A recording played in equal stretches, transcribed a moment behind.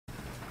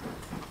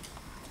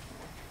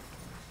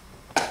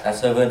That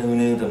servant who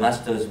knew the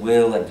master's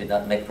will and did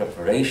not make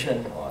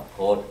preparation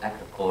or act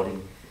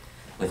according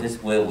with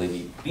his will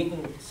be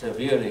beaten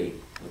severely.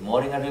 Good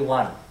morning,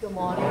 everyone. Good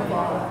morning,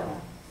 Father.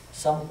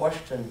 Some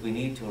questions we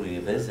need to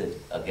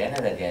revisit again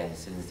and again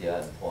since they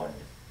are important.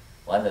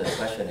 One of the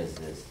questions is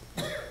this.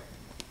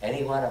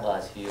 Any one of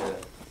us here,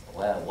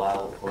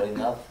 while growing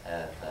up,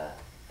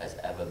 has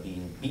ever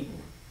been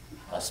beaten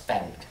or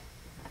spanked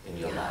in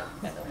your life?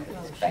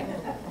 Spanked.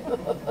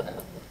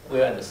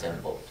 We're in the same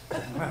boat.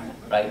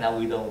 Right now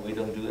we don't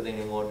do it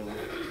anymore, do we?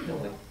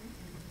 Don't we?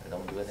 We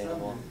don't do it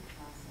anymore?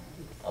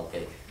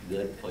 Okay,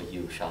 good for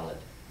you, Charlotte.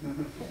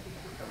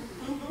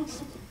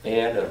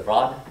 Spare the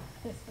rod.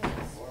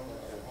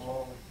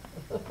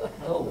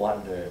 No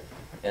wonder.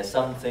 There's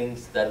some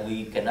things that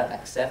we cannot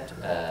accept.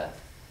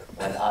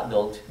 When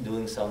adults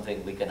doing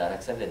something we cannot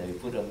accept, and we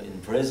put them in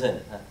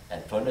prison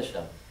and punish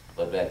them.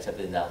 But we accept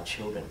it now,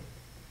 children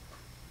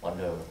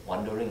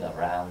wandering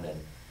around and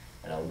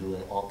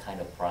doing all kind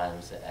of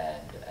crimes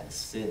and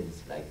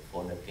sins like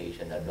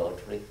fornication,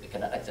 adultery. We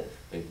cannot accept.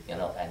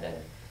 And then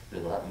we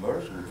will not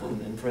merge. We put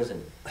them in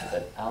prison.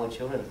 But our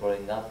children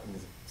growing up in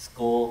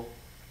school,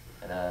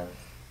 and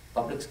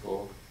public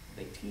school,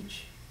 they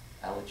teach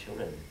our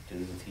children to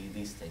do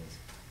these things,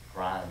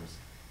 crimes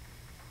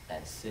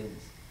and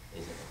sins,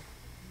 isn't it?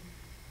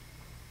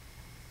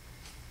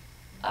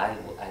 I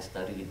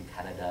studied in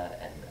Canada,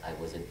 and I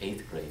was in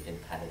 8th grade in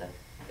Canada.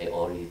 They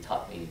already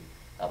taught me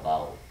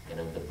about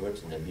the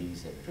birds and the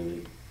bees and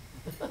really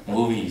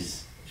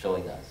movies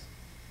showing us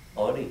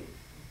already,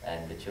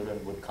 and the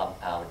children would come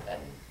out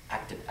and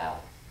act it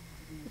out.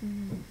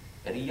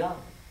 Very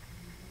young,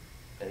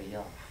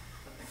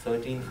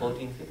 13,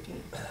 14,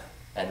 15.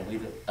 And we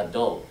do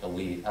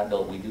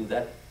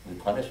that, we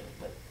punish them,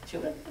 but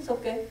children, it's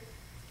okay.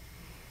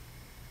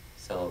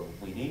 So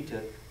we need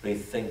to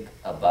rethink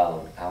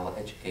about our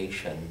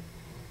education.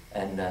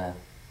 And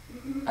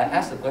I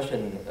asked the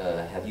question,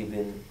 have you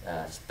been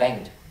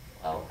spanked?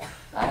 Well,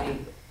 I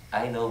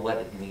know what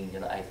it means.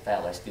 I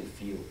still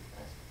feel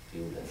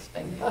the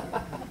spanking.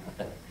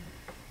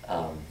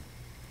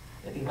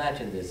 And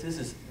imagine this.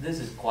 This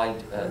is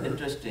quite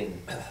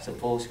interesting.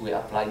 Suppose we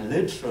apply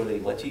literally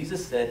what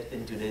Jesus said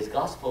in today's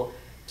gospel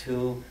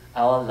to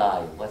our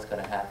life. What's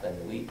going to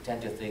happen? We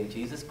tend to think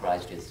Jesus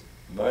Christ is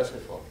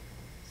merciful,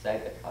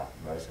 sacred heart,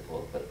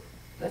 merciful. But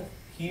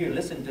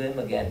listen to him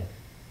again.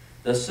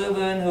 The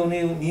servant who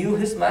knew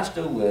his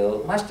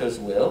master's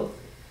will,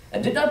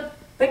 and did not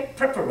make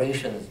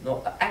preparations,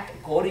 nor act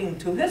according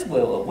to his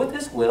will or with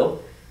his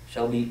will,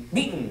 shall be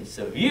beaten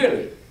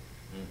severely.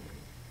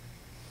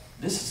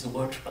 This is a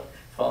word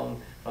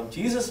from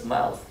Jesus'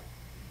 mouth.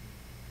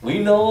 We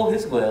know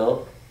his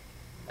will,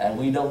 and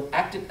we don't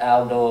act it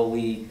out, or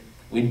we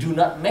do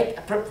not make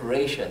a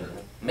preparation.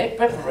 Make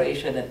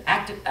preparation and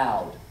act it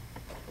out.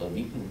 We're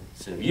beaten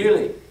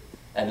severely.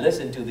 And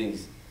listen to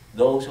these.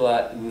 Those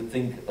who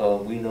think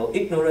we know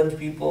ignorant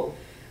people.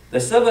 The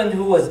servant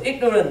who was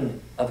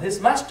ignorant of his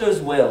master's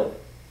will,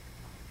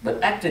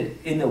 but acted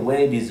in a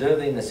way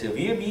deserving a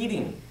severe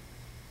beating,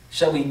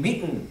 shall be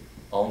beaten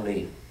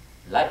only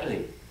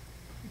lightly.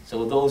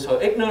 So those who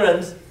are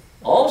ignorant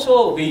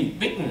also be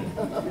beaten.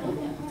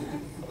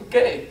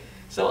 Okay,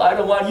 so I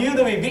don't want you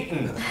to be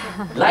beaten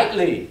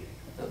lightly.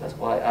 So that's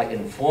why I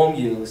inform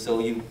you, so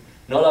we're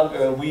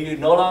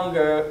no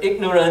longer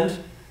ignorant,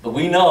 but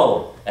we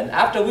know. And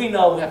after we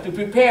know, we have to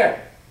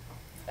prepare.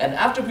 And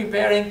after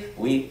preparing,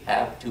 we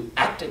have to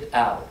act it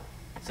out.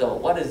 So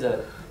what is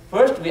the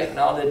first? We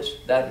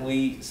acknowledge that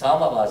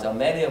some of us, or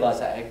many of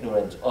us, are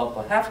ignorant, or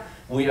perhaps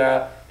we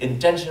are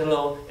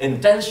intentional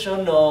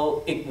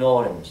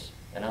ignorance.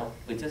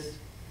 We just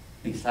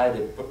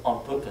decided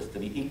on purpose to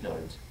be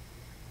ignorant.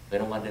 We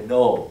don't want to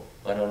know.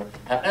 We don't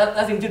have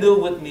nothing to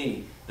do with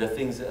me. The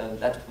things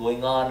that's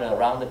going on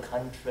around the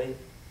country.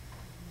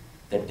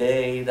 The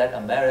day that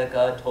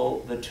America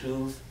told the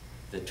truth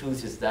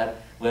is that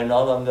we're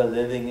no longer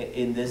living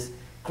in this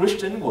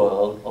Christian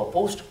world, or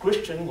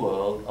post-Christian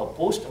world, or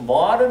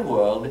post-modern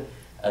world.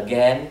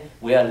 Again,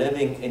 we are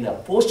living in a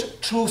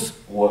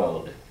post-truth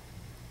world.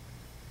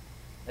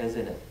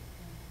 Isn't it?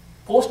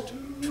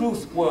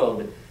 Post-truth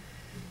world.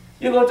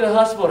 You go to a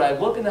hospital. I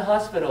work in the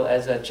hospital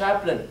as a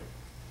chaplain.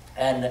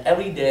 And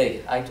every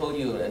day, I told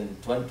you,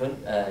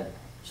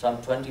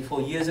 some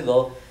 24 years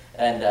ago,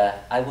 and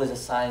I was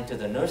assigned to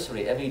the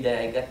nursery. Every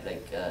day I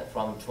get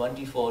from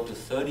 24 to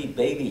 30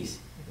 babies.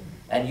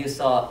 And you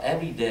saw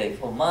every day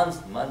for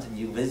months and months, and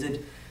you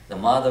visit the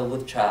mother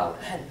with child.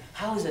 And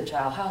how is the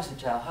child? How's the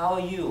child? How are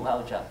you?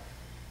 How's the child?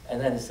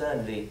 And then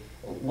suddenly,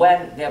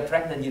 when they're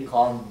pregnant, you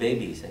call them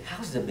babies.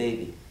 How's the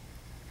baby?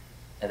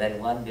 And then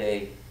one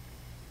day,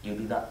 you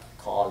do not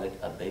call it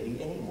a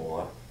baby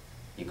anymore.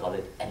 You call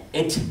it an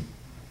it.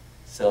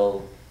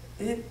 So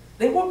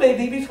they were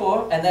baby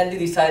before, and then they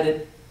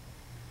decided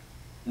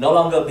no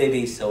longer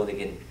babies, so they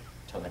can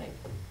terminate.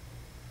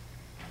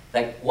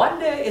 Like one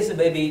day is a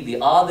baby,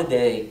 the other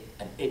day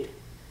an it.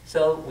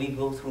 So we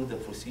go through the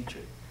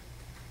procedure.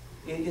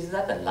 Is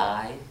that a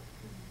lie?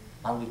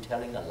 Are we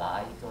telling a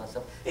lie to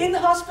ourselves? In the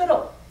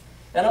hospital.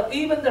 You know,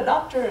 even the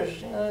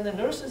doctors, the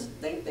nurses,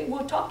 they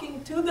were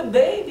talking to the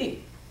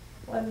baby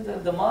when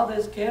the mother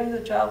is carrying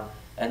the child.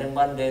 And then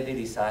one day they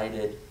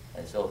decided,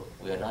 and so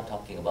we are not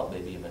talking about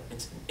baby,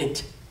 it's an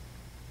it.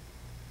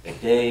 The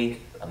day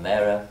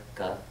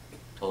America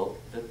told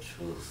the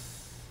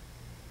truth.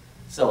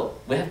 So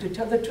we have to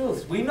tell the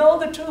truth. We know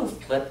the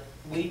truth, but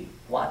we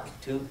want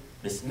to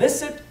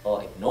dismiss it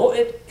or ignore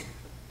it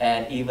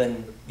and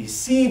even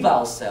deceive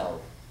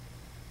ourselves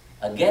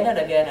again and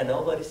again, and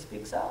nobody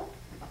speaks out.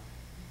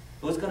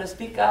 Who's going to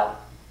speak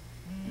out?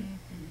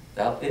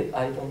 Now, if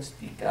I don't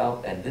speak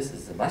out, and this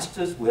is the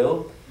master's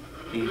will,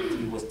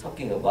 he was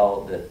talking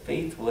about the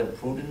faithful and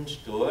prudent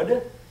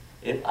steward.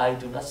 If I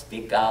do not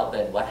speak out,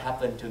 then what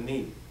happened to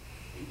me?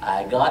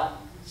 I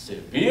got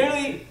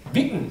severely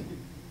beaten.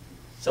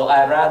 So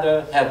I'd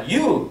rather have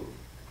you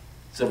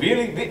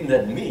severely beaten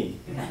than me.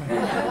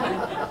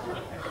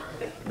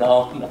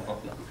 No.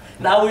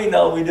 Now we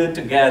know we do it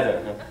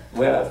together.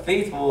 We're a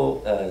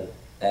faithful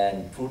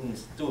and prudent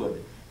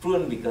steward.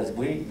 Prudent because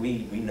we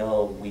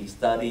know, we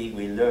study,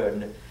 we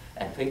learn,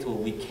 and faithful,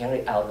 we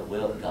carry out the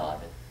will of God.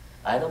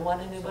 I don't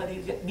want anybody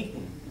to get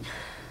beaten.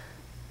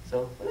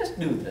 So let's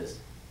do this.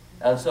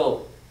 And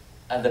so,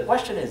 the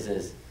question is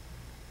this: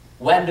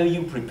 when do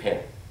you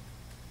prepare?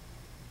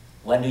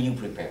 When do you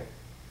prepare?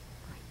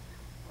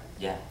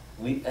 Yeah,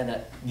 we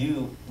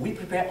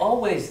prepare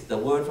always. The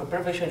word for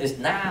preparation is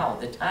now.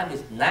 The time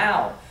is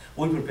now.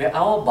 We prepare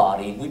our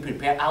body, we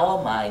prepare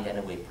our mind,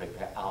 and we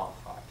prepare our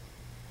heart.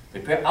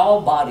 Prepare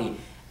our body,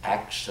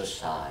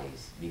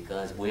 exercise,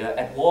 because we are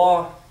at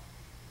war.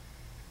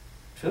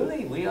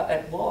 Truly, we are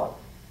at war.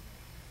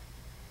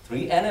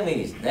 3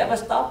 enemies never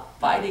stop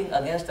fighting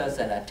against us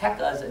and attack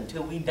us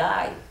until we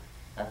die.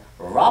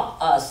 Rob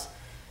us,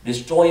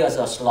 destroy us,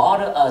 or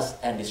slaughter us,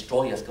 and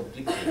destroy us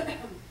completely.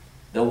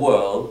 The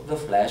world, the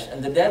flesh,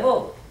 and the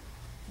devil.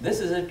 This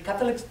is a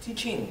Catholic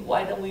teaching.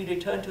 Why don't we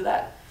return to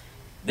that?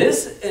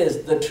 This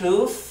is the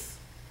truth,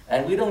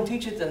 and we don't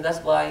teach it, and that's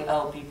why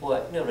our people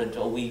are ignorant,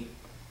 or we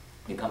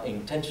become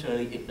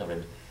intentionally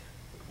ignorant.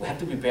 We have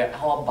to prepare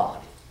our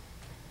body.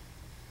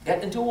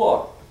 Get into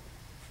war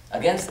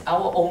against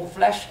our own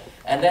flesh,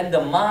 and then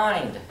the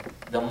mind,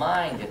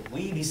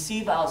 we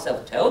deceive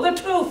ourselves. Tell the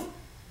truth.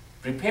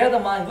 Prepare the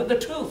mind with the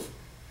truth.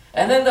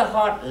 And then the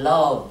heart,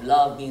 love.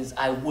 Love means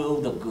I will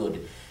the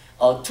good.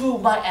 To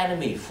my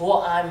enemy,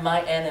 for I'm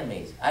my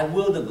enemies. I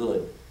will the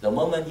good. The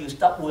moment you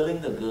stop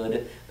willing the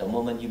good, the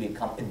moment you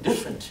become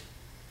indifferent.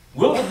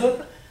 Will the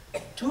good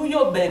to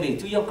your baby,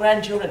 to your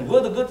grandchildren.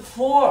 Will the good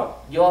for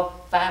your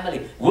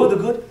family. Will the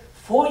good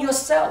for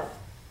yourself.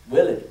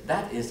 Will it?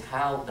 That is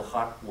how the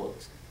heart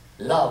works.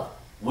 Love,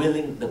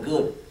 willing the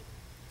good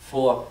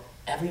for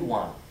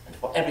everyone and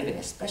for everything,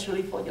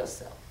 especially for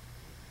yourself.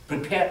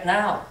 Prepare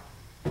now.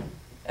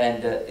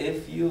 And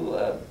if you,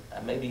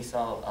 maybe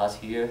some of us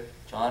here,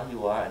 John,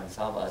 you are, and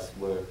some of us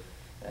were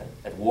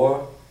at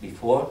war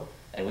before,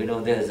 and we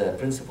know there's a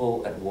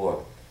principle at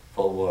war,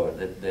 for war,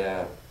 that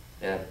there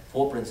are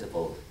 4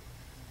 principles.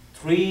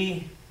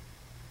 3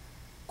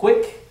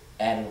 quick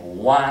and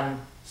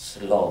 1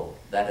 slow.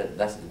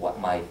 That's what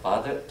my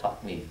father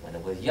taught me when I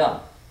was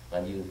young.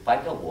 When you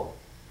fight a war,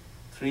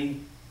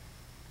 3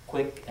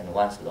 quick and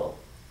 1 slow.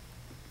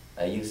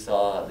 You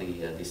saw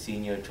the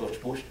senior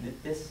George Bush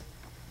did this.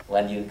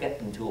 When you get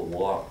into a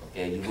war,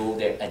 okay, you go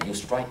there and you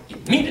strike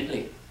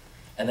immediately.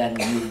 And then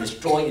you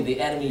destroy the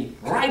enemy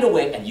right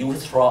away and you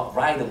withdraw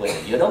right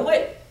away. You don't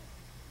wait.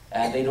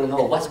 And they don't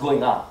know what's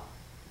going on.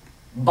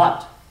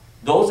 But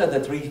those are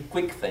the 3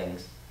 quick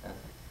things.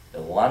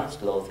 The 1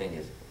 slow thing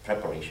is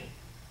preparation.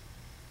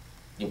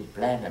 You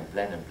plan and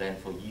plan and plan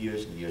for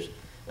years and years.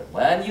 But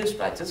when you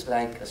strike, just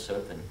like a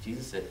serpent,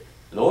 Jesus said,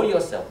 lower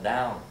yourself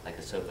down like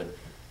a serpent.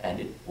 And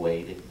it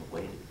waited and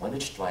waited. When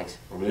it strikes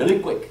really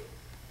quick,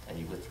 and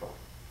you withdraw.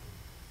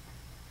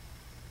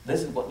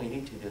 This is what we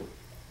need to do.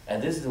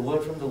 And this is the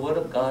word from the Word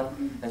of God.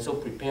 And so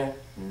prepare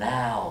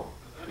now.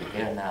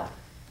 Prepare now.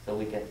 So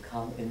we can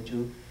come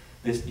into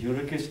this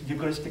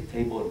Eucharistic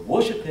table and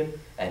worship Him.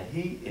 And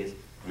He is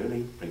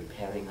really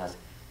preparing us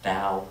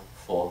now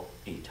for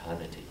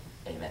eternity.